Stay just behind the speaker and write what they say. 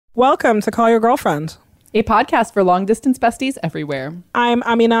Welcome to Call Your Girlfriend, a podcast for long-distance besties everywhere. I'm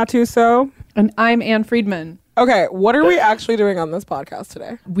Aminatu So. And I'm Ann Friedman. Okay, what are we actually doing on this podcast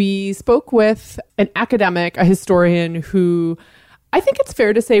today? We spoke with an academic, a historian who I think it's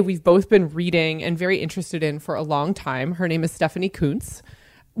fair to say we've both been reading and very interested in for a long time. Her name is Stephanie Coontz.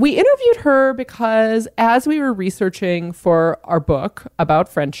 We interviewed her because as we were researching for our book about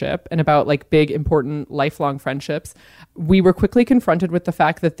friendship and about like big, important, lifelong friendships, we were quickly confronted with the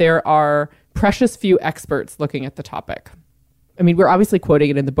fact that there are precious few experts looking at the topic. I mean, we're obviously quoting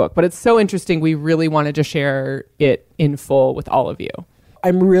it in the book, but it's so interesting. We really wanted to share it in full with all of you.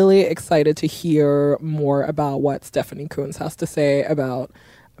 I'm really excited to hear more about what Stephanie Coontz has to say about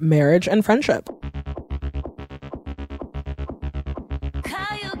marriage and friendship.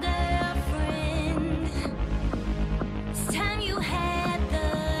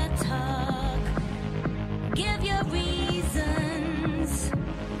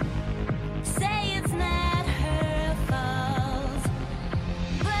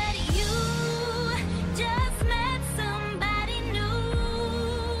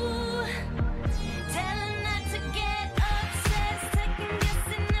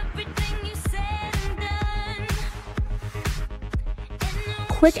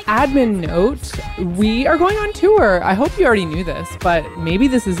 Quick admin note, we are going on tour. I hope you already knew this, but maybe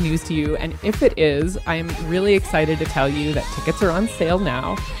this is news to you. And if it is, I'm really excited to tell you that tickets are on sale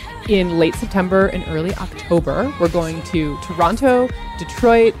now. In late September and early October, we're going to Toronto,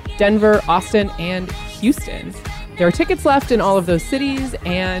 Detroit, Denver, Austin, and Houston. There are tickets left in all of those cities,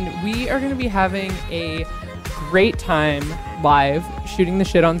 and we are going to be having a great time live, shooting the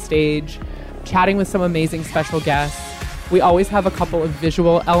shit on stage, chatting with some amazing special guests. We always have a couple of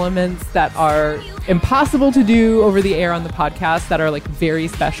visual elements that are impossible to do over the air on the podcast that are like very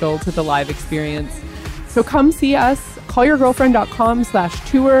special to the live experience. So come see us,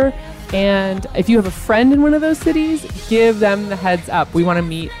 callyourgirlfriend.com/tour. And if you have a friend in one of those cities, give them the heads up. We want to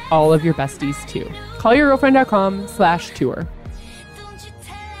meet all of your besties too. callyourgirlfriend.com/tour.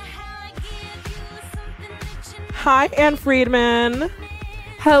 Hi, Ann Friedman.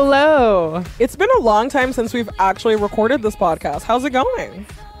 Hello. It's been a long time since we've actually recorded this podcast. How's it going?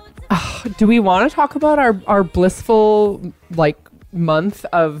 Do we want to talk about our blissful month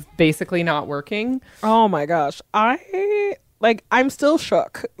of basically not working? Oh my gosh. I'm still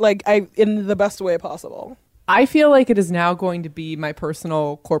shook. In the best way possible. I feel like it is now going to be my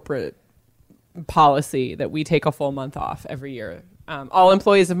personal corporate policy that we take a full month off every year. All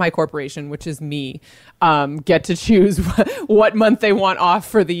employees of my corporation, which is me, get to choose what month they want off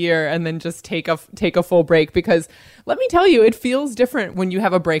for the year and then just take a full break. Because let me tell you, it feels different when you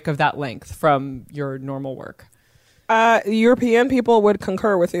have a break of that length from your normal work. European people would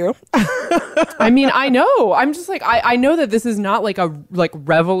concur with you. I mean, I know. I'm just I know that this is not like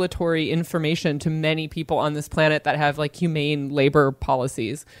revelatory information to many people on this planet that have humane labor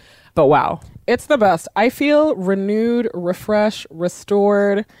policies. But wow. It's the best. I feel renewed, refreshed,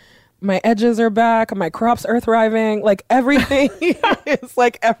 restored. My edges are back. My crops are thriving. Everything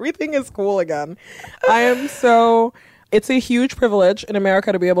everything is cool again. It's a huge privilege in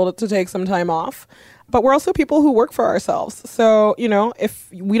America to be able to take some time off. But we're also people who work for ourselves. So, if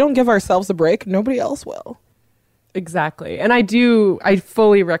we don't give ourselves a break, nobody else will. Exactly. And I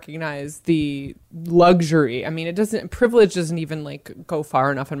fully recognize the luxury. I mean, privilege doesn't even go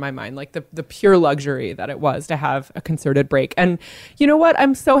far enough in my mind, the pure luxury that it was to have a concerted break. And you know what?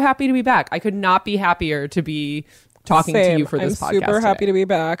 I'm so happy to be back. I could not be happier to be talking to you for this podcast. I'm super happy to be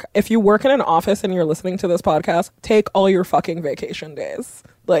back. If you work in an office and you're listening to this podcast, take all your fucking vacation days.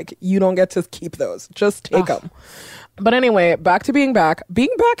 You don't get to keep those. Just take them. But anyway, back to being back. Being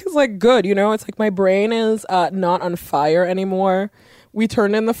back is good, It's my brain is not on fire anymore. We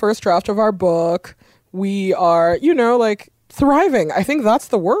turned in the first draft of our book. We are, thriving. I think that's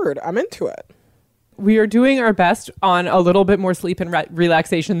the word. I'm into it. We are doing our best on a little bit more sleep and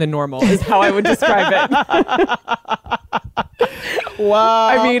relaxation than normal is how I would describe it. Wow.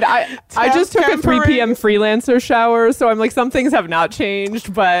 I mean, I just took a 3 p.m. freelancer shower, so I'm some things have not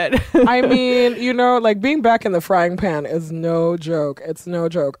changed, but... I mean, being back in the frying pan is no joke. It's no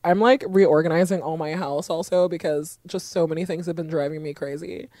joke. I'm reorganizing all my house also because just so many things have been driving me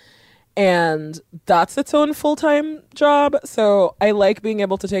crazy. And that's its own full-time job. So I like being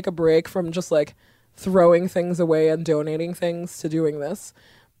able to take a break from just throwing things away and donating things to doing this.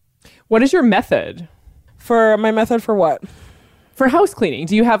 What is your method? For my method for what? For house cleaning,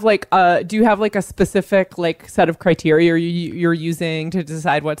 do you have a specific set of criteria you're using to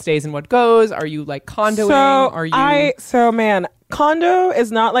decide what stays and what goes? Are you condoing? Condo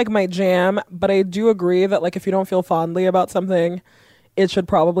is not my jam, but I do agree that if you don't feel fondly about something, it should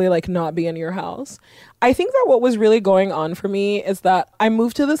probably like not be in your house. I think that what was really going on for me is that I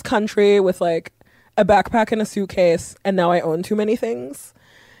moved to this country with like a backpack and a suitcase, and now I own too many things.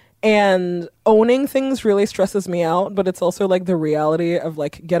 And owning things really stresses me out, but it's also like the reality of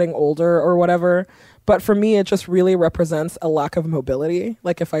like getting older or whatever. But for me, it just really represents a lack of mobility.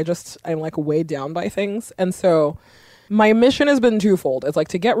 Like if I'm like weighed down by things. And so my mission has been twofold. It's like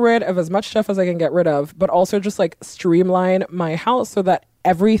to get rid of as much stuff as I can get rid of, but also just like streamline my house so that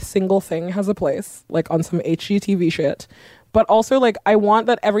every single thing has a place, like on some HGTV shit. But also like I want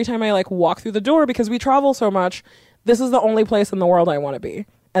that every time I like walk through the door, because we travel so much, this is the only place in the world I want to be.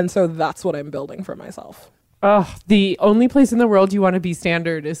 And so that's what I'm building for myself. Oh, the only place in the world you want to be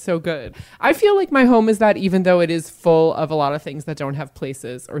standard is so good. I feel like my home is that, even though it is full of a lot of things that don't have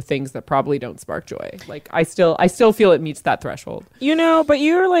places or things that probably don't spark joy. Like I still feel it meets that threshold. You know, but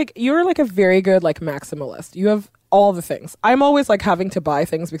you're like a very good like maximalist. You have all the things. I'm always like having to buy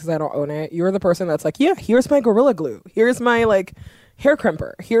things because I don't own it. You're the person that's like, yeah, here's my Gorilla Glue. Here's my like hair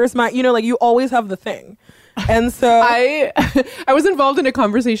crimper. Here's my, you know, like you always have the thing. And so I was involved in a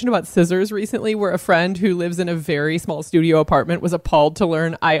conversation about scissors recently where a friend who lives in a very small studio apartment was appalled to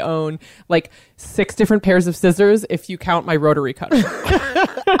learn I own like 6 different pairs of scissors if you count my rotary cutter.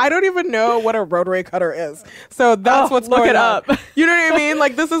 I don't even know what a rotary cutter is. So that's what's look going it on. up. You know what I mean?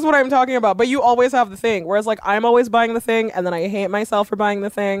 Like this is what I'm talking about. But you always have the thing. Whereas like I'm always buying the thing and then I hate myself for buying the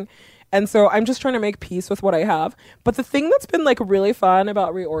thing. And so I'm just trying to make peace with what I have. But the thing that's been like really fun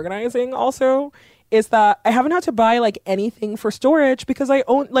about reorganizing also is that I haven't had to buy like anything for storage because I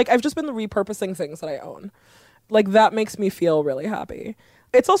own, like I've just been repurposing things that I own. Like that makes me feel really happy.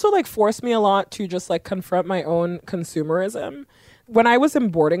 It's also like forced me a lot to just like confront my own consumerism. When I was in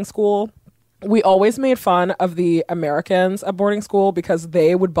boarding school, we always made fun of the Americans at boarding school because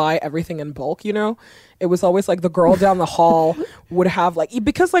they would buy everything in bulk, you know? It was always like the girl down the hall would have like,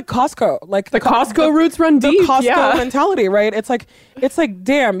 because like Costco, like the Costco roots run deep. The Costco mentality, right? It's like,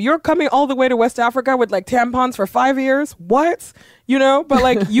 damn, you're coming all the way to West Africa with like tampons for 5 years. What? You know, but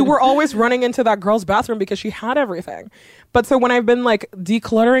like you were always running into that girl's bathroom because she had everything. But so when I've been like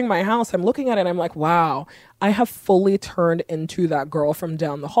decluttering my house, I'm looking at it and I'm like, wow, I have fully turned into that girl from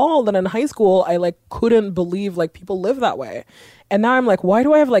down the hall that in high school, I like couldn't believe like people live that way. And now I'm like, why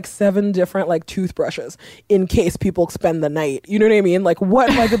do I have like 7 different like toothbrushes in case people spend the night? You know what I mean? Like what?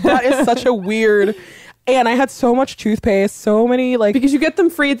 Like that is such a weird. And I had so much toothpaste, so many like... Because you get them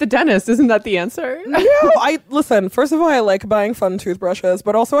free at the dentist. Isn't that the answer? No, listen, first of all, I like buying fun toothbrushes,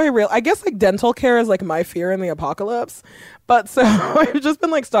 but also I guess like dental care is like my fear in the apocalypse. But so I've just been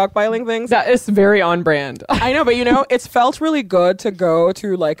like stockpiling things. That is very on brand. I know, but you know, it's felt really good to go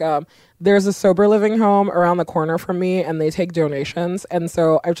to like, there's a sober living home around the corner from me and they take donations. And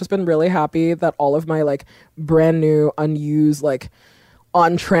so I've just been really happy that all of my like brand new, unused, like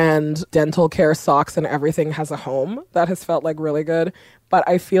on trend dental care socks and everything has a home. That has felt like really good. But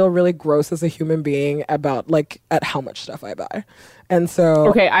I feel really gross as a human being about like at how much stuff I buy. And so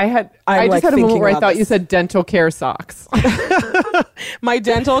okay, I just had a moment where I thought you said dental care socks. My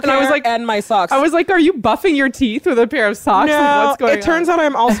dental care and I was like, and my socks. I was like, are you buffing your teeth with a pair of socks? No, like, what's going it turns out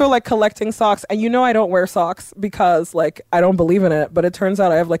I'm also like collecting socks. And you know I don't wear socks because like I don't believe in it. But it turns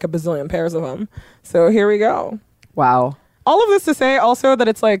out I have like a bazillion pairs of them. So here we go. Wow. All of this to say also that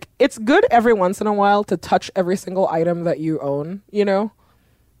it's like, it's good every once in a while to touch every single item that you own, you know?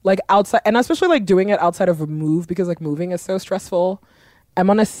 Like outside, and especially like doing it outside of a move because like moving is so stressful. I'm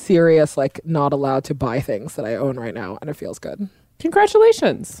on a serious, like not allowed to buy things that I own right now and it feels good.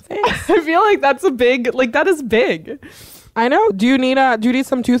 Congratulations. Thanks. I feel like that's a big, like that is big. I know. Do you need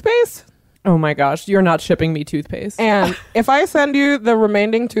some toothpaste? Oh my gosh, you're not shipping me toothpaste. And if I send you the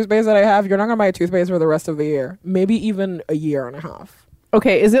remaining toothpaste that I have, you're not going to buy toothpaste for the rest of the year. Maybe even a year and a half.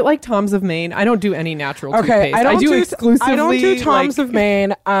 Okay, is it like Tom's of Maine? I don't do any natural toothpaste. I don't do exclusively Tom's of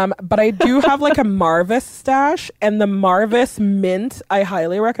Maine, but I do have like a Marvis stash, and the Marvis mint I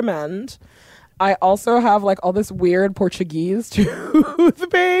highly recommend. I also have like all this weird Portuguese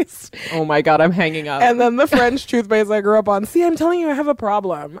toothpaste. Oh my God, I'm hanging up. And then the French toothpaste I grew up on. See, I'm telling you, I have a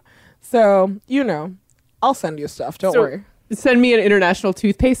problem. So, you know, I'll send you stuff. Don't worry. Send me an international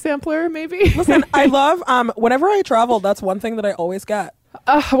toothpaste sampler, maybe. Listen, I love, whenever I travel, that's one thing that I always get.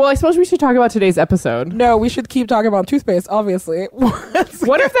 Well, I suppose we should talk about today's episode. No, we should keep talking about toothpaste, obviously.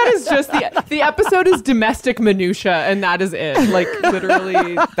 What if that is just the episode is domestic minutia and that is it? Like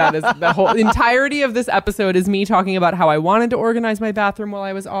literally that is the whole entirety of this episode is me talking about how I wanted to organize my bathroom while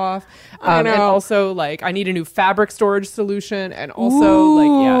I was off. And also like I need a new fabric storage solution and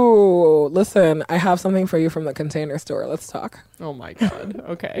also listen, I have something for you from the Container Store. Let's talk. Oh my God.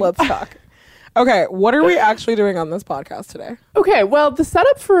 Okay. Let's talk. Okay, what are we actually doing on this podcast today? Okay, well, the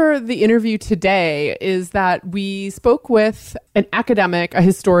setup for the interview today is that we spoke with an academic, a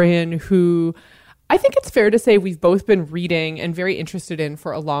historian who I think it's fair to say we've both been reading and very interested in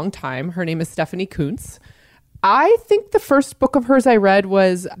for a long time. Her name is Stephanie Coontz. I think the first book of hers I read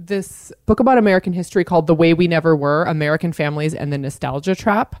was this book about American history called The Way We Never Were, American Families and the Nostalgia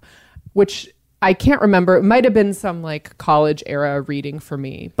Trap, which I can't remember. It might have been some like college era reading for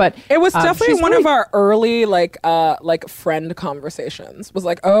me, but it was definitely one of our early like friend conversations. Was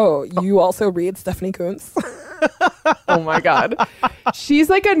like, oh, you also read Stephanie Coontz? Oh my God. She's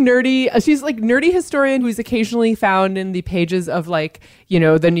like nerdy historian who's occasionally found in the pages of like, you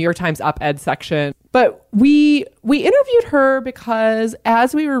know, the New York Times op-ed section. But we interviewed her because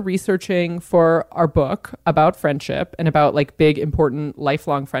as we were researching for our book about friendship and about like big, important,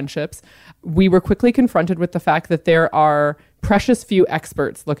 lifelong friendships, we were quickly confronted with the fact that there are precious few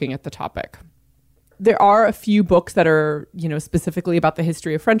experts looking at the topic. There are a few books that are, you know, specifically about the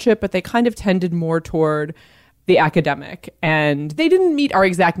history of friendship, but they kind of tended more toward the academic, and they didn't meet our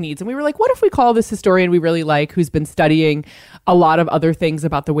exact needs. And we were like, what if we call this historian we really like, who's been studying a lot of other things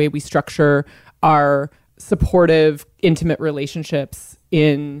about the way we structure our supportive, intimate relationships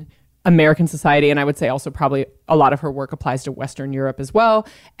in American society, and I would say also probably a lot of her work applies to Western Europe as well,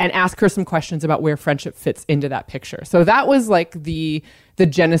 and ask her some questions about where friendship fits into that picture. So that was like the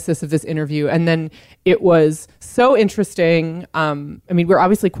genesis of this interview. And then it was so interesting. I mean, we're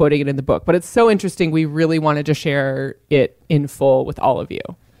obviously quoting it in the book, but it's so interesting. We really wanted to share it in full with all of you.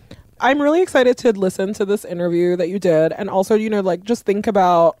 I'm really excited to listen to this interview that you did. And also, you know, like just think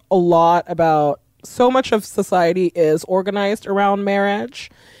about a lot about so much of society is organized around marriage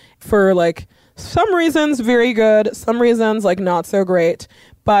for like some reasons very good, some reasons like not so great.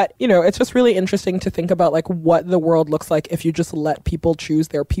 But, you know, it's just really interesting to think about like what the world looks like if you just let people choose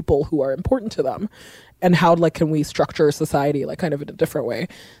their people who are important to them, and how like can we structure society like kind of in a different way.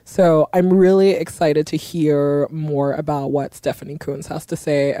 So I'm really excited to hear more about what Stephanie Coontz has to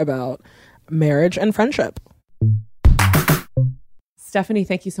say about marriage and friendship. Stephanie,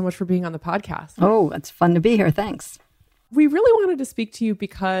 thank you so much for being on the podcast. Oh, it's fun to be here. Thanks. We really wanted to speak to you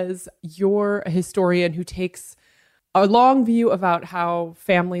because you're a historian who takes a long view about how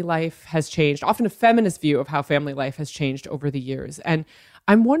family life has changed, often a feminist view of how family life has changed over the years. And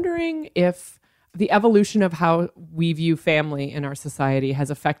I'm wondering if the evolution of how we view family in our society has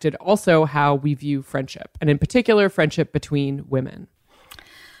affected also how we view friendship, and in particular, friendship between women.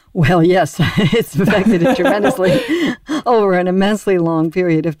 Well, yes, it's affected it tremendously over an immensely long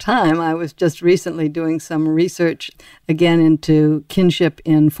period of time. I was just recently doing some research, again, into kinship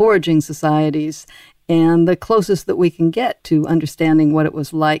in foraging societies, and the closest that we can get to understanding what it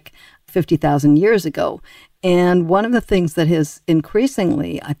was like 50,000 years ago. And one of the things that has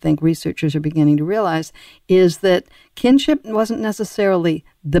increasingly, I think researchers are beginning to realize, is that kinship wasn't necessarily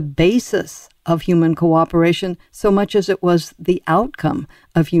the basis of human cooperation so much as it was the outcome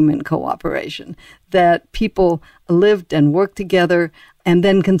of human cooperation, that people lived and worked together and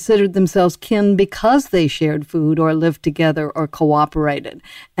then considered themselves kin because they shared food or lived together or cooperated.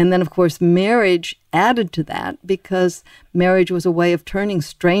 And then, of course, marriage added to that because marriage was a way of turning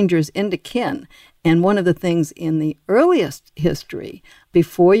strangers into kin. And one of the things in the earliest history,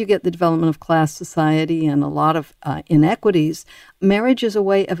 before you get the development of class society and a lot of inequities, marriage is a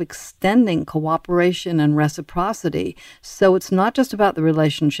way of extending cooperation and reciprocity. So it's not just about the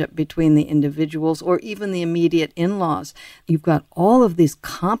relationship between the individuals or even the immediate in-laws. You've got all of these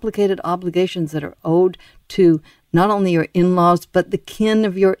complicated obligations that are owed to not only your in-laws, but the kin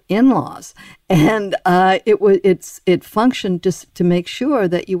of your in-laws. And it functioned just to make sure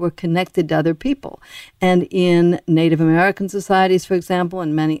that you were connected to other people. And in Native American societies, for example,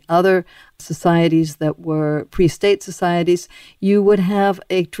 and many other societies that were pre-state societies, you would have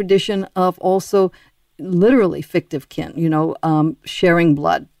a tradition of also literally fictive kin, sharing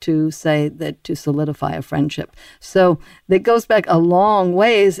blood to say that to solidify a friendship. So that goes back a long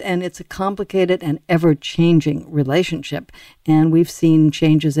ways, and it's a complicated and ever-changing relationship. And we've seen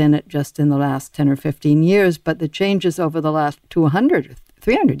changes in it just in the last 10 or 15 years, but the changes over the last 200 or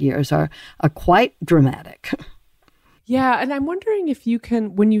 300 years are quite dramatic. Yeah, and I'm wondering if you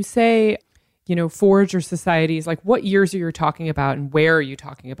can, when you say, forager societies, like what years are you talking about and where are you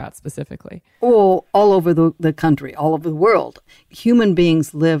talking about specifically? Oh, all over the country, all over the world. Human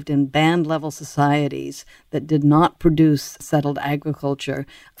beings lived in band-level societies that did not produce settled agriculture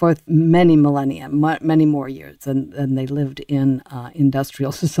for many millennia, many more years than they lived in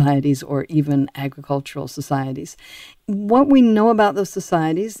industrial societies or even agricultural societies. What we know about those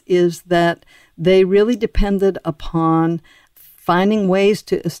societies is that they really depended upon finding ways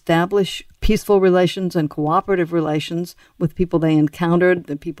to establish peaceful relations and cooperative relations with people they encountered,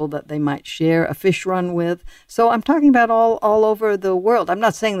 the people that they might share a fish run with. So I'm talking about all over the world. I'm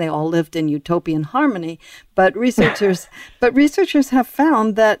not saying they all lived in utopian harmony, but researchers have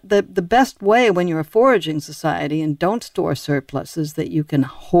found that the best way when you're a foraging society and don't store surpluses that you can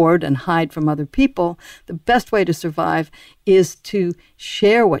hoard and hide from other people, the best way to survive is to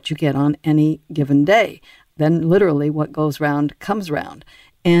share what you get on any given day. Then literally what goes round comes round.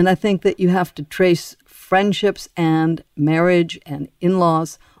 And I think that you have to trace friendships and marriage and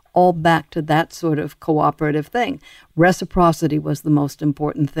in-laws all back to that sort of cooperative thing. Reciprocity was the most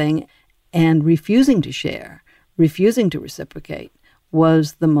important thing, and refusing to share, refusing to reciprocate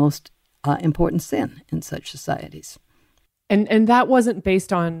was the most important sin in such societies. And that wasn't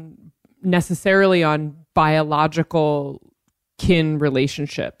based on necessarily on biological kin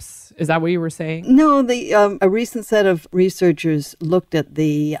relationships. Is that what you were saying? No, a recent set of researchers looked at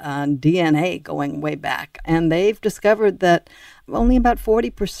the DNA going way back, and they've discovered that only about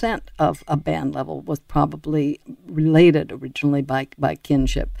 40% of a band level was probably related originally by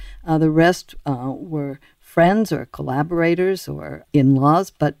kinship. The rest were friends or collaborators or in-laws,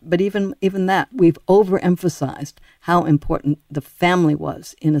 but even that, we've overemphasized how important the family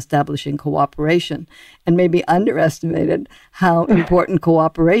was in establishing cooperation, and maybe underestimated how important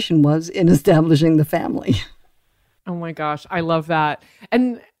cooperation was in establishing the family. Oh my gosh, I love that.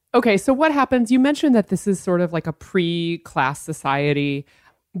 And okay, so what happens? You mentioned that this is sort of like a pre-class society.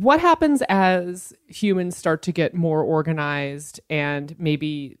 What happens as humans start to get more organized and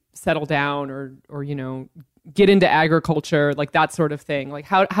maybe settle down or get into agriculture, like that sort of thing? Like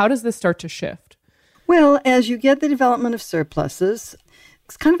how does this start to shift? Well, as you get the development of surpluses,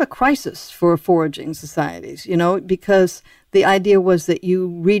 it's kind of a crisis for foraging societies, because the idea was that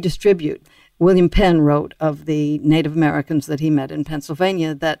you redistribute. William Penn wrote of the Native Americans that he met in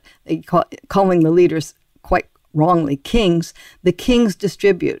Pennsylvania that calling the leaders quite wrongly kings, the kings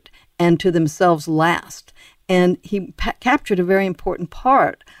distribute and to themselves last. And he captured a very important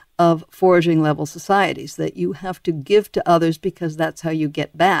part of foraging level societies, that you have to give to others because that's how you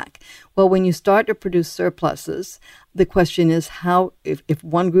get back. Well, when you start to produce surpluses, the question is how, if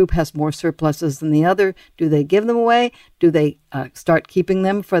one group has more surpluses than the other, do they give them away? Do they start keeping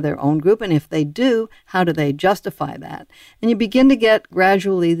them for their own group? And if they do, how do they justify that? And you begin to get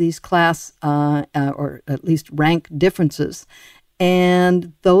gradually these class or at least rank differences.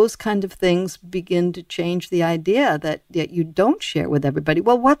 And those kind of things begin to change the idea that you don't share with everybody.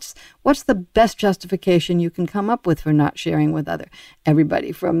 Well, what's the best justification you can come up with for not sharing with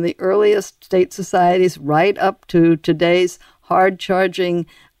everybody, from the earliest state societies right up to today's hard-charging,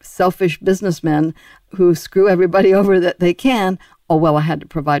 selfish businessmen who screw everybody over that they can? Oh, well, I had to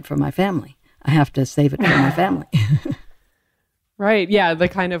provide for my family. I have to save it for my family. Right. Yeah. The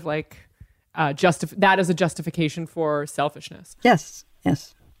kind of like... that is a justification for selfishness. Yes.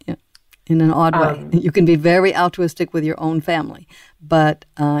 Yeah. In an odd way. You can be very altruistic with your own family, but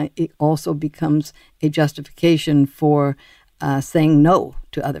it also becomes a justification for saying no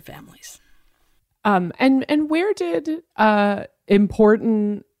to other families. And where did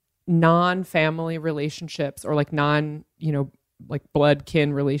important non-family relationships or like like blood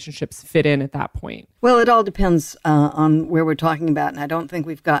kin relationships fit in at that point? Well, it all depends on where we're talking about, and I don't think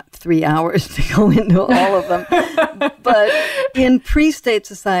we've got 3 hours to go into all of them. But in pre-state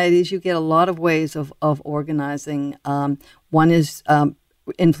societies, you get a lot of ways of organizing. One is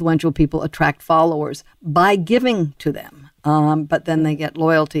influential people attract followers by giving to them, but then they get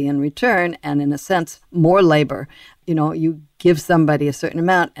loyalty in return, and in a sense, more labor. You give somebody a certain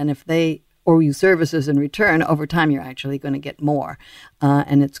amount, and if they or you services in return, over time you're actually going to get more,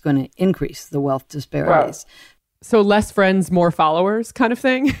 and it's going to increase the wealth disparities. Wow. So less friends, more followers kind of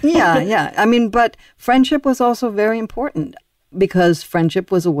thing? Yeah. I mean, but friendship was also very important, because friendship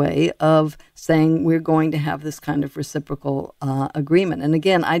was a way of saying we're going to have this kind of reciprocal agreement. And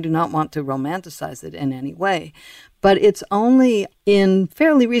again, I do not want to romanticize it in any way, but it's only in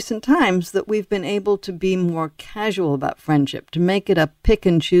fairly recent times that we've been able to be more casual about friendship, to make it a pick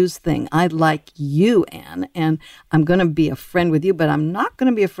and choose thing. I like you, Anne, and I'm going to be a friend with you, but I'm not going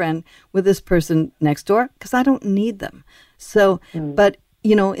to be a friend with this person next door because I don't need them. So, but,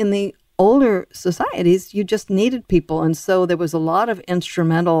 in the older societies, you just needed people. And so there was a lot of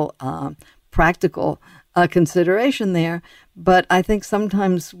instrumental, practical consideration there. But I think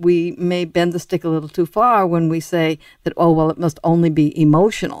sometimes we may bend the stick a little too far when we say that, it must only be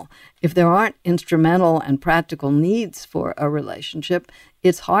emotional. If there aren't instrumental and practical needs for a relationship,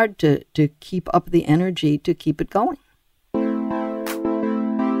 it's hard to keep up the energy to keep it going.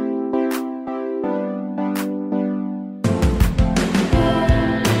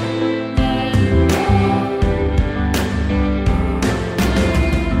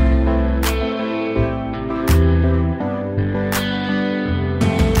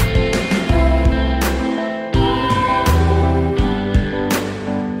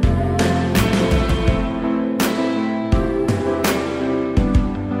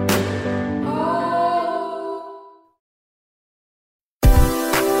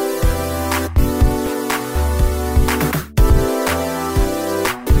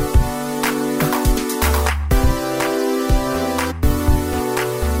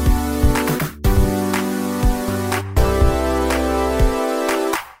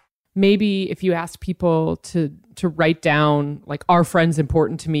 maybe if you asked people to write down, like, are friends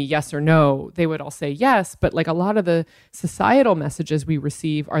important to me, yes or no, they would all say yes. But like a lot of the societal messages we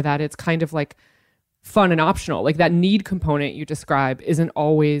receive are that it's kind of like fun and optional. Like that need component you describe isn't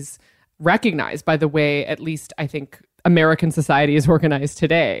always recognized by the way, at least I think, American society is organized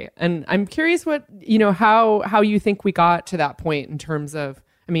today. And I'm curious what, how you think we got to that point in terms of,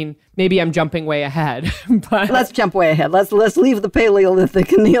 I mean, maybe I'm jumping way ahead, but let's jump way ahead. Let's leave the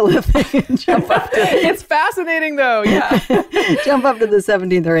Paleolithic and Neolithic and jump up to it's fascinating though. Yeah. Jump up to the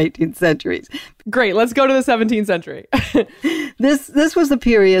 17th or 18th centuries. Great. Let's go to the 17th century. This was the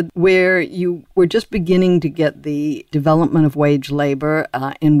period where you were just beginning to get the development of wage labor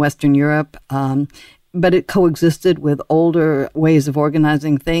in Western Europe. But it coexisted with older ways of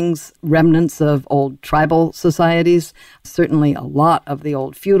organizing things, remnants of old tribal societies, certainly a lot of the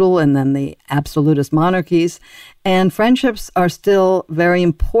old feudal and then the absolutist monarchies. And friendships are still very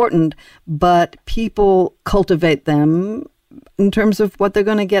important, but people cultivate them in terms of what they're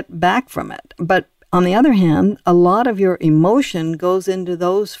going to get back from it. But on the other hand, a lot of your emotion goes into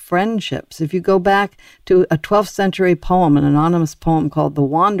those friendships. If you go back to a 12th century poem, an anonymous poem called The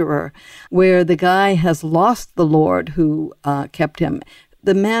Wanderer, where the guy has lost the lord who kept him,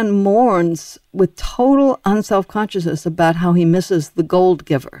 the man mourns with total unself-consciousness about how he misses the gold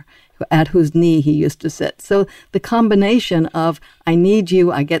giver at whose knee he used to sit. So the combination of I need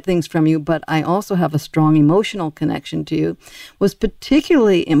you, I get things from you, but I also have a strong emotional connection to you was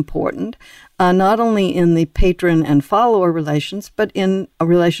particularly important, not only in the patron and follower relations, but in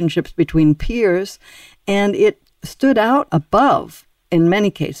relationships between peers. And it stood out above, in many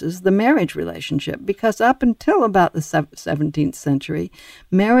cases, the marriage relationship, because up until about the 17th century,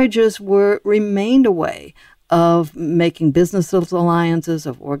 marriages remained a way of making business alliances,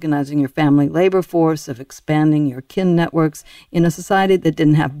 of organizing your family labor force, of expanding your kin networks in a society that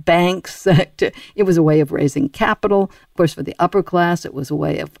didn't have banks. It was a way of raising capital. Of course, for the upper class, it was a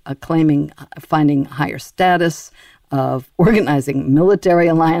way of finding higher status, of organizing military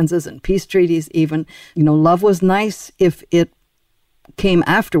alliances and peace treaties even. Love was nice if it came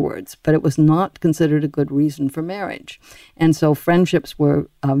afterwards, but it was not considered a good reason for marriage. And so friendships were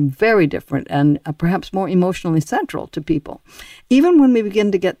very different and perhaps more emotionally central to people. Even when we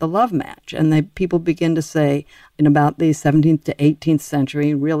begin to get the love match, and people begin to say in about the 17th to 18th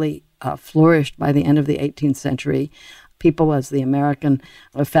century, really flourished by the end of the 18th century, people, as the American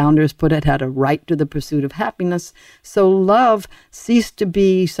founders put it, had a right to the pursuit of happiness. So love ceased to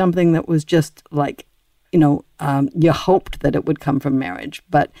be something that was just like, you hoped that it would come from marriage,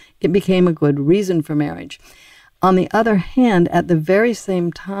 but it became a good reason for marriage. On the other hand, at the very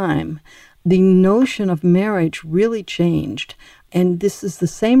same time, the notion of marriage really changed. And this is the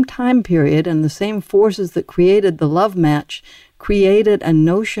same time period, and the same forces that created the love match created a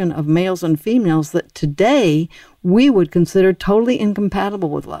notion of males and females that today we would consider totally incompatible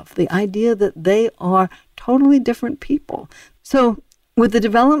with love. The idea that they are totally different people. So with the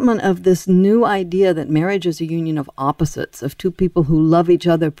development of this new idea that marriage is a union of opposites, of two people who love each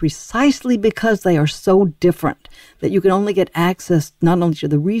other precisely because they are so different, that you can only get access not only to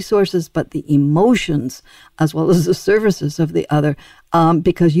the resources, but the emotions, as well as the services of the other,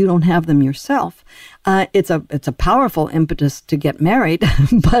 because you don't have them yourself. It's a powerful impetus to get married,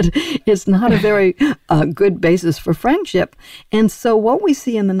 but it's not a very good basis for friendship. And so what we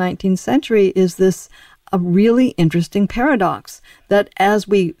see in the 19th century is this a really interesting paradox that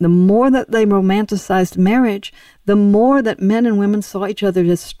the more that they romanticized marriage, the more that men and women saw each other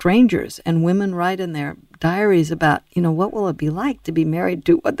as strangers. And women write in their diaries about, what will it be like to be married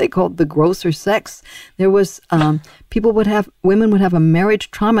to what they called the grosser sex. There was, women would have a marriage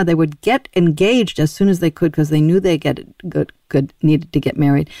trauma. They would get engaged as soon as they could because they knew they needed to get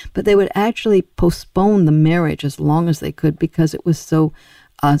married. But they would actually postpone the marriage as long as they could because it was so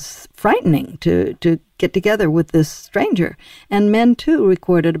frightening to get together with this stranger. And men, too,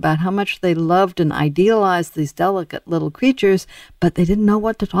 recorded about how much they loved and idealized these delicate little creatures, but they didn't know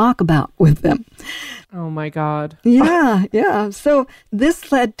what to talk about with them. Oh, my God. Yeah. So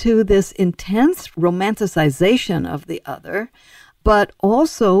this led to this intense romanticization of the other, but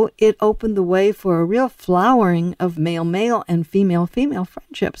also it opened the way for a real flowering of male-male and female-female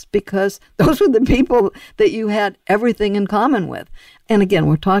friendships, because those were the people that you had everything in common with. And again,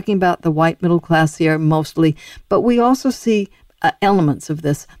 we're talking about the white middle class here mostly, but we also see elements of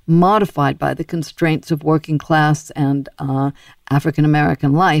this modified by the constraints of working class and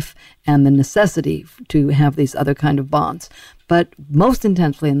African-American life and the necessity to have these other kind of bonds. But most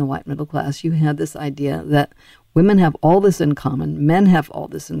intensely in the white middle class, you had this idea that women have all this in common, men have all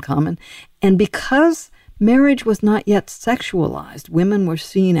this in common. And because marriage was not yet sexualized. Women were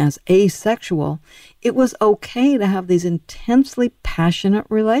seen as asexual. It was okay to have these intensely passionate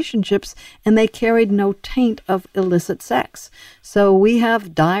relationships, and they carried no taint of illicit sex. So we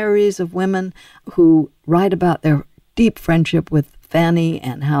have diaries of women who write about their deep friendship with Fanny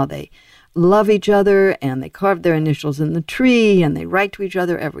and how they love each other, and they carve their initials in the tree, and they write to each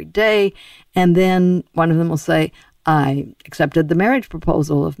other every day. And then one of them will say, I accepted the marriage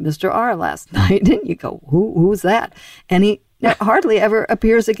proposal of Mr. R last night. And you go, who's that? And he hardly ever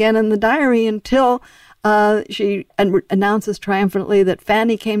appears again in the diary until she announces triumphantly that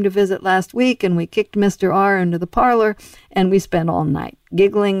Fanny came to visit last week, and we kicked Mr. R into the parlor, and we spent all night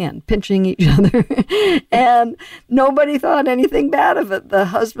giggling and pinching each other. And nobody thought anything bad of it. The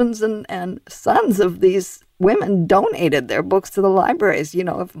husbands and sons of these women donated their books to the libraries. You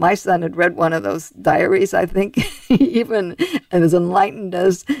know, if my son had read one of those diaries, I think even as enlightened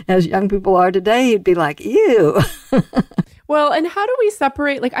as young people are today, he'd be like, ew. Well, and how do we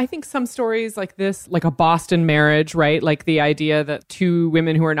separate, like, I think some stories like this, like a Boston marriage, right? Like the idea that two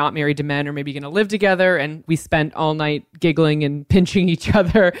women who are not married to men are maybe going to live together, and we spent all night giggling and pinching each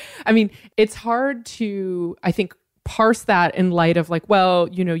other. I mean, it's hard to, I think, parse that in light of like, well,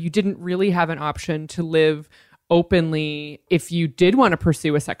 you know, you didn't really have an option to live openly if you did want to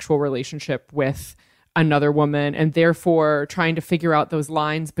pursue a sexual relationship with another woman, and therefore trying to figure out those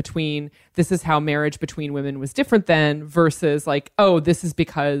lines between this is how marriage between women was different then versus like, oh, this is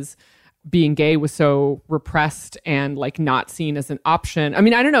because being gay was so repressed and like not seen as an option. I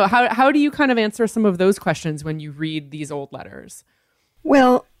mean, I don't know. How do you kind of answer some of those questions when you read these old letters?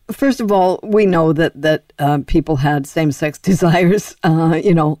 Well, first of all, we know that people had same-sex desires,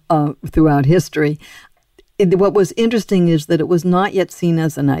 throughout history. What was interesting is that it was not yet seen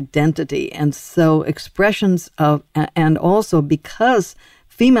as an identity. And so expressions of, and also because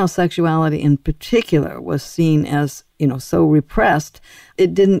female sexuality in particular was seen as, so repressed,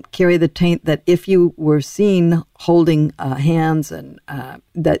 it didn't carry the taint that if you were seen holding hands and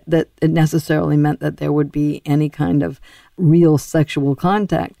that it necessarily meant that there would be any kind of real sexual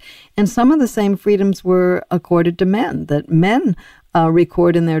contact. And some of the same freedoms were accorded to men, that men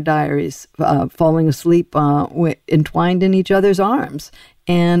record in their diaries falling asleep entwined in each other's arms,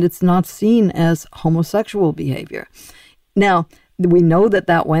 and it's not seen as homosexual behavior. Now, we know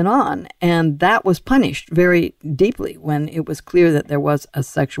that went on, and that was punished very deeply when it was clear that there was a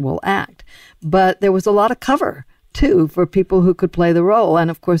sexual act. But there was a lot of cover, too, for people who could play the role.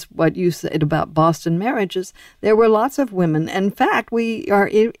 And, of course, what you said about Boston marriages, there were lots of women. In fact, we are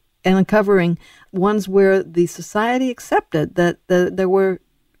uncovering ones where the society accepted that there were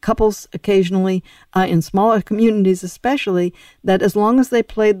couples occasionally, in smaller communities especially, that as long as they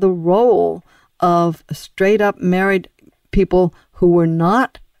played the role of straight-up married people who were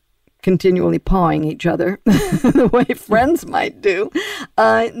not continually pawing each other the way friends might do,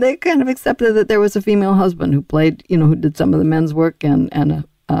 they kind of accepted that there was a female husband who played, who did some of the men's work and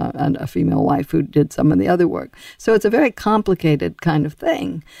a female wife who did some of the other work. So it's a very complicated kind of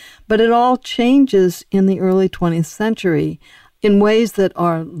thing. But it all changes in the early 20th century in ways that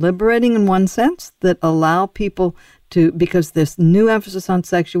are liberating in one sense, that allow people to, because this new emphasis on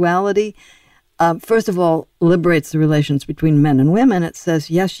sexuality, first of all, liberates the relations between men and women. It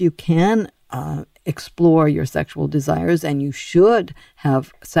says, yes, you can explore your sexual desires and you should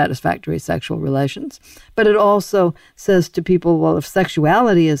have satisfactory sexual relations. But it also says to people, well, if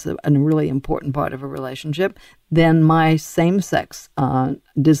sexuality is a really important part of a relationship, then my same-sex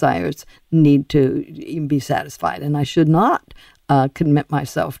desires need to be satisfied. And I should not commit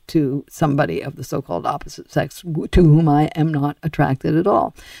myself to somebody of the so-called opposite sex to whom I am not attracted at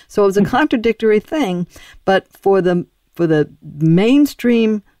all. So it was a contradictory thing, but for the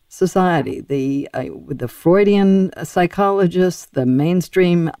mainstream society, the Freudian psychologists, the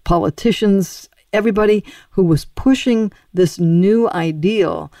mainstream politicians, everybody who was pushing this new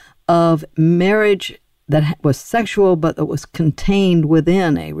ideal of marriage that was sexual but that was contained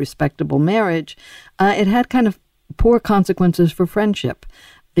within a respectable marriage, it had kind of poor consequences for friendship.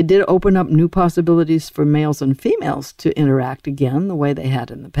 It did open up new possibilities for males and females to interact again the way they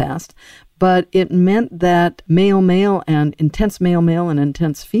had in the past, but it meant that male-male and intense male-male and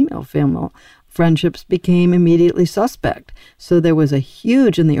intense female-female friendships became immediately suspect. So there was in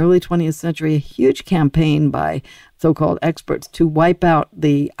the early 20th century, a huge campaign by so-called experts to wipe out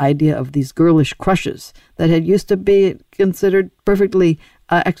the idea of these girlish crushes that had used to be considered perfectly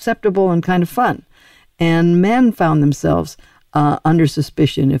acceptable and kind of fun. And men found themselves under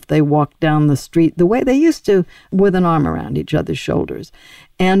suspicion if they walked down the street the way they used to, with an arm around each other's shoulders.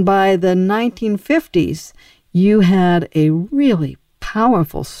 And by the 1950s, you had a really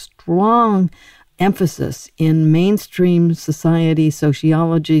powerful, strong emphasis in mainstream society,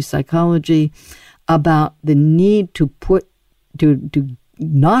 sociology, psychology, about the need to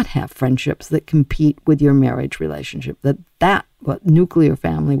not have friendships that compete with your marriage relationship. What nuclear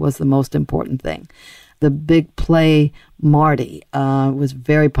family was the most important thing. The big play Marty was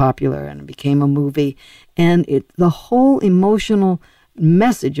very popular and it became a movie. And the whole emotional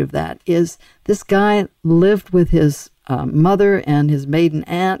message of that is this guy lived with his mother and his maiden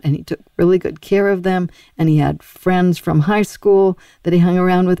aunt, and he took really good care of them, and he had friends from high school that he hung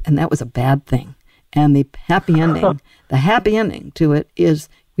around with, and that was a bad thing. And the happy ending to it is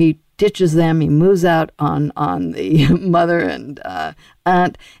he ditches them, he moves out on the mother and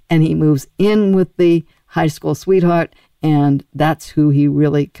aunt, and he moves in with the high school sweetheart, and that's who he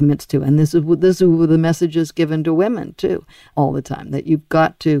really commits to. And this is the messages given to women, too, all the time, that you've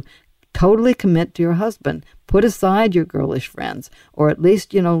got to totally commit to your husband. Put aside your girlish friends, or at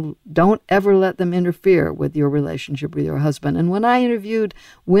least, don't ever let them interfere with your relationship with your husband. And when I interviewed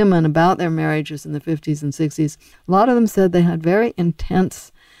women about their marriages in the 50s and 60s, a lot of them said they had very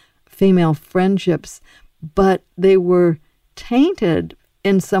intense female friendships, but they were tainted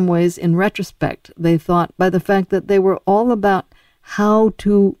in some ways in retrospect, they thought, by the fact that they were all about how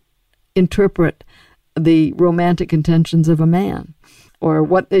to interpret the romantic intentions of a man, or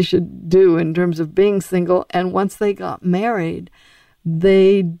what they should do in terms of being single. And once they got married,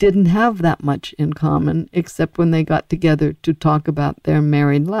 they didn't have that much in common, except when they got together to talk about their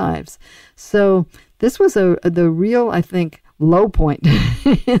married lives. So this was the real, I think, low point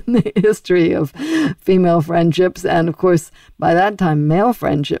in the history of female friendships. And of course, by that time, male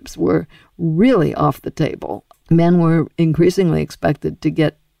friendships were really off the table. Men were increasingly expected to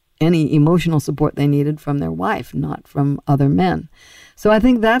get any emotional support they needed from their wife, not from other men. So I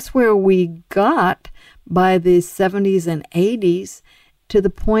think that's where we got by the 70s and 80s, to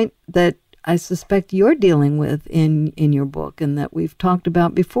the point that I suspect you're dealing with in your book, and that we've talked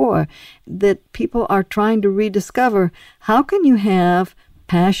about before, that people are trying to rediscover how can you have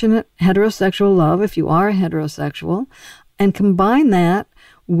passionate heterosexual love, if you are heterosexual, and combine that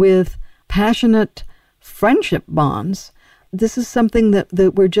with passionate friendship bonds. This is something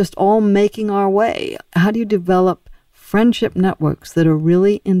that we're just all making our way. How do you develop friendship networks that are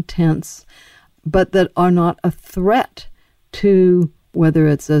really intense, but that are not a threat to whether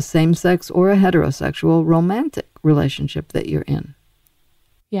it's a same-sex or a heterosexual romantic relationship that you're in?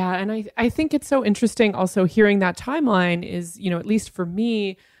 Yeah, and I think it's so interesting also hearing that timeline is, at least for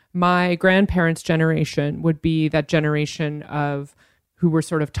me, my grandparents' generation would be that generation of who were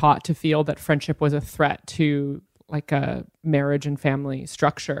sort of taught to feel that friendship was a threat to like a marriage and family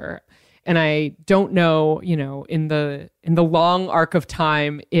structure. And I don't know, in the long arc of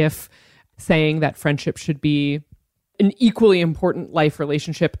time, if saying that friendship should be an equally important life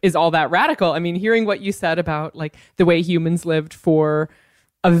relationship is all that radical. I mean, hearing what you said about like the way humans lived for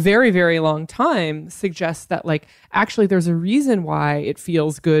a very, very long time suggests that like actually there's a reason why it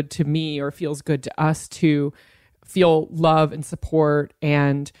feels good to me or feels good to us to feel love and support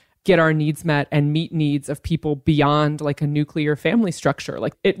and get our needs met and meet needs of people beyond like a nuclear family structure.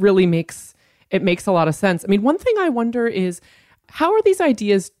 Like it really makes a lot of sense. I mean, one thing I wonder is, how are these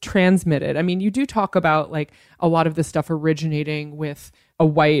ideas transmitted? I mean, you do talk about like a lot of this stuff originating with a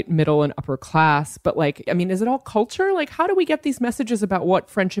white middle and upper class, but like, I mean, is it all culture? Like, how do we get these messages about what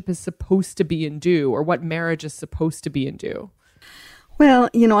friendship is supposed to be and do, or what marriage is supposed to be and do? Well,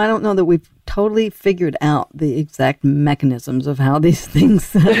 I don't know that we've totally figured out the exact mechanisms of how these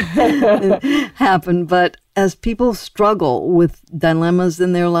things happen, but as people struggle with dilemmas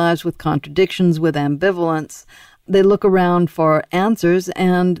in their lives, with contradictions, with ambivalence, they look around for answers,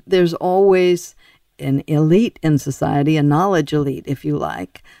 and there's always an elite in society, a knowledge elite, if you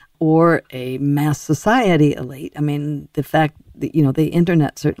like, or a mass society elite. I mean, the fact that, the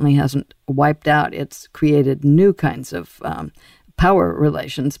internet certainly hasn't wiped out. It's created new kinds of power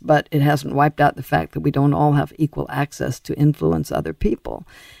relations, but it hasn't wiped out the fact that we don't all have equal access to influence other people.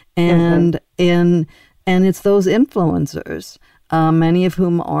 And it's those influencers, many of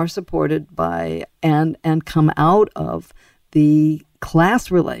whom are supported by and come out of the class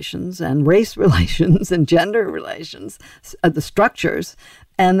relations and race relations and gender relations, the structures,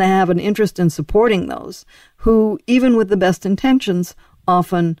 and they have an interest in supporting those who, even with the best intentions,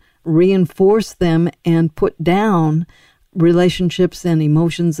 often reinforce them and put down relationships and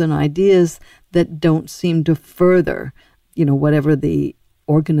emotions and ideas that don't seem to further, whatever the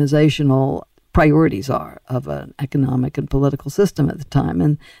organizational priorities are of an economic and political system at the time.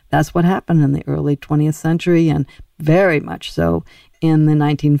 And that's what happened in the early 20th century, and very much so in the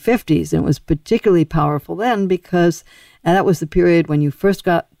 1950s. And it was particularly powerful then because And that was the period when you first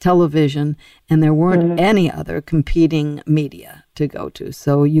got television and there weren't any other competing media to go to.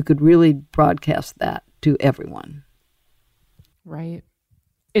 So you could really broadcast that to everyone. Right.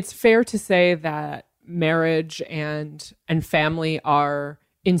 It's fair to say that marriage and family are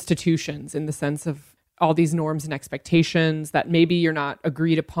institutions in the sense of all these norms and expectations that maybe you're not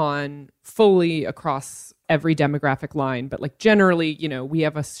agreed upon fully across every demographic line, but like generally, you know, we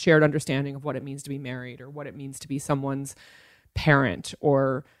have a shared understanding of what it means to be married or what it means to be someone's parent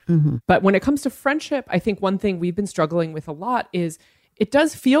or but when it comes to friendship, I think one thing we've been struggling with a lot is it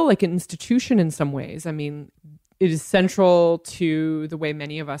does feel like an institution in some ways. I mean, it is central to the way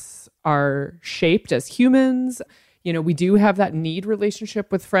many of us are shaped as humans. You know, we do have that need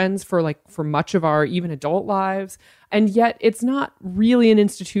relationship with friends for much of our even adult lives. And yet it's not really an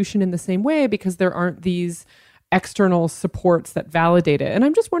institution in the same way because there aren't these external supports that validate it. And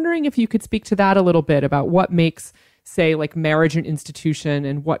I'm just wondering if you could speak to that a little bit about what makes, say, like marriage an institution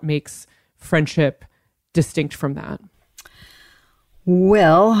and what makes friendship distinct from that.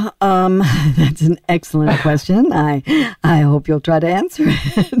 Well, that's an excellent question. I hope you'll try to answer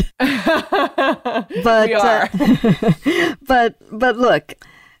it. But we are. but look,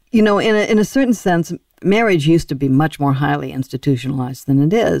 you know, in a certain sense, marriage used to be much more highly institutionalized than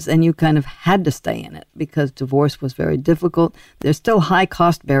it is, and you kind of had to stay in it because divorce was very difficult. There's still high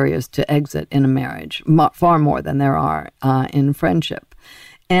cost barriers to exit in a marriage, far more than there are in friendship.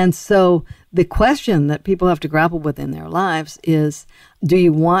 And so the question that people have to grapple with in their lives is, do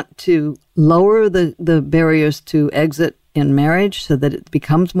you want to lower the barriers to exit in marriage so that it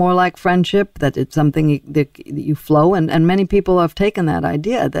becomes more like friendship, that it's something that you flow? And many people have taken that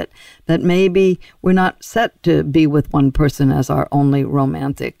idea that maybe we're not set to be with one person as our only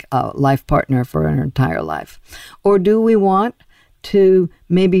romantic life partner for our entire life. Or do we want to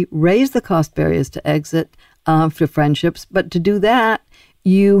maybe raise the cost barriers to exit for friendships? But to do that,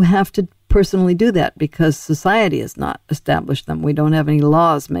 you have to personally do that because society has not established them. We don't have any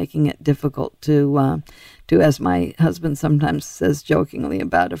laws making it difficult to, as my husband sometimes says jokingly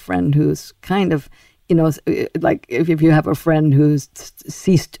about a friend who's kind of, you know, like if you have a friend who's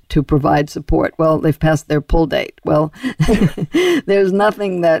ceased to provide support, well, they've passed their pull date. Well, there's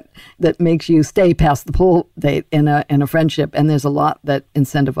nothing that makes you stay past the pull date in a friendship, and there's a lot that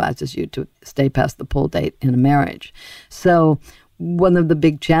incentivizes you to stay past the pull date in a marriage. So one of the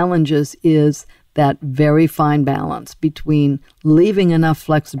big challenges is that very fine balance between leaving enough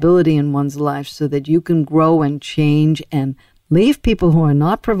flexibility in one's life so that you can grow and change and leave people who are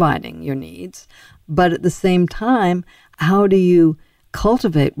not providing your needs. But at the same time, how do you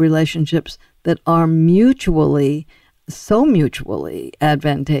cultivate relationships that are so mutually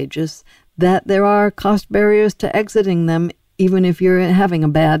advantageous that there are cost barriers to exiting them, even if you're having a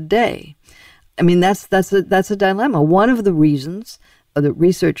bad day? I mean, that's a dilemma. One of the reasons that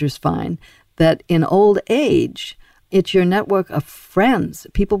researchers find that in old age, it's your network of friends.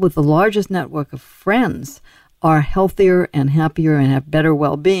 People with the largest network of friends are healthier and happier and have better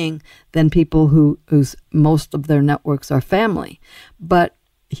well-being than people whose most of their networks are family. But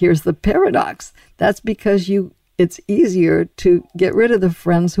here's the paradox. That's because it's easier to get rid of the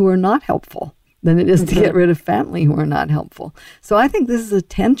friends who are not helpful than it is to get rid of family who are not helpful. So I think this is a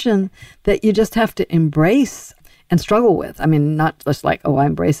tension that you just have to embrace and struggle with. I mean, not just like, oh, I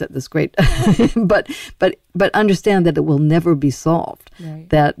embrace it, this great, but understand that it will never be solved. Right.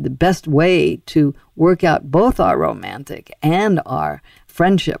 That the best way to work out both our romantic and our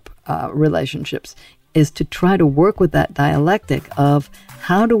friendship relationships is to try to work with that dialectic of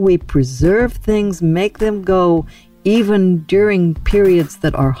how do we preserve things, make them go even during periods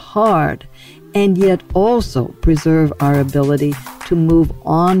that are hard, and yet also preserve our ability to move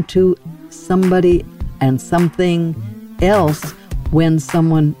on to somebody and something else when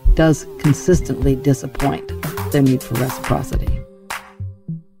someone does consistently disappoint their need for reciprocity.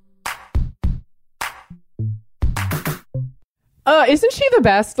 Isn't she the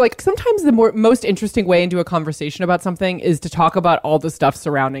best? Like, sometimes the most interesting way into a conversation about something is to talk about all the stuff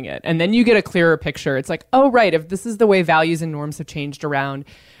surrounding it. And then you get a clearer picture. It's like, oh, right, if this is the way values and norms have changed around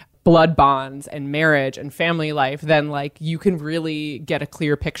blood bonds and marriage and family life, then like you can really get a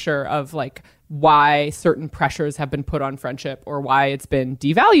clear picture of like why certain pressures have been put on friendship or why it's been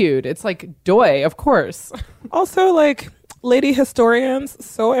devalued. It's like, doy, of course. Also, like, lady historians,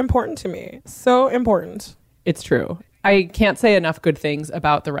 so important to me. So important. It's true. I can't say enough good things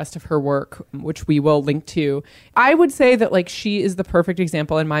about the rest of her work, which we will link to. I would say that like she is the perfect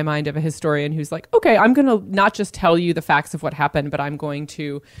example in my mind of a historian who's like, okay, I'm going to not just tell you the facts of what happened, but I'm going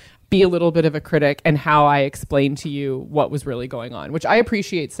to be a little bit of a critic and how I explain to you what was really going on, which I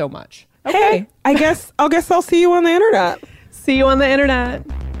appreciate so much. Okay. Hey, I guess I'll see you on the internet. See you on the internet.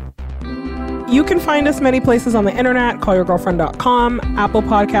 You can find us many places on the internet, callyourgirlfriend.com, Apple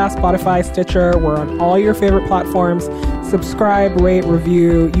Podcasts, Spotify, Stitcher. We're on all your favorite platforms. Subscribe, rate,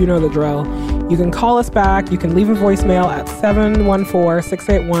 review, you know the drill. You can call us back. You can leave a voicemail at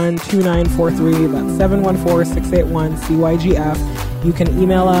 714-681-2943. That's 714-681-CYGF. You can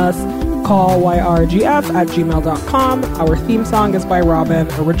email us, callyrgf@gmail.com. Our theme song is by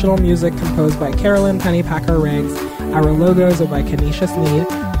Robin. Original music composed by Carolyn Pennypacker Riggs. Our logos are by Kanisha Sneed.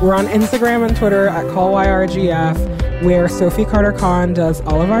 We're on Instagram and Twitter at callyrgf, where Sophie Carter-Kahn does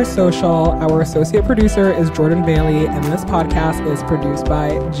all of our social. Our associate producer is Jordan Bailey, and this podcast is produced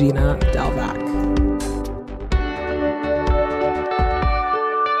by Gina Delvac.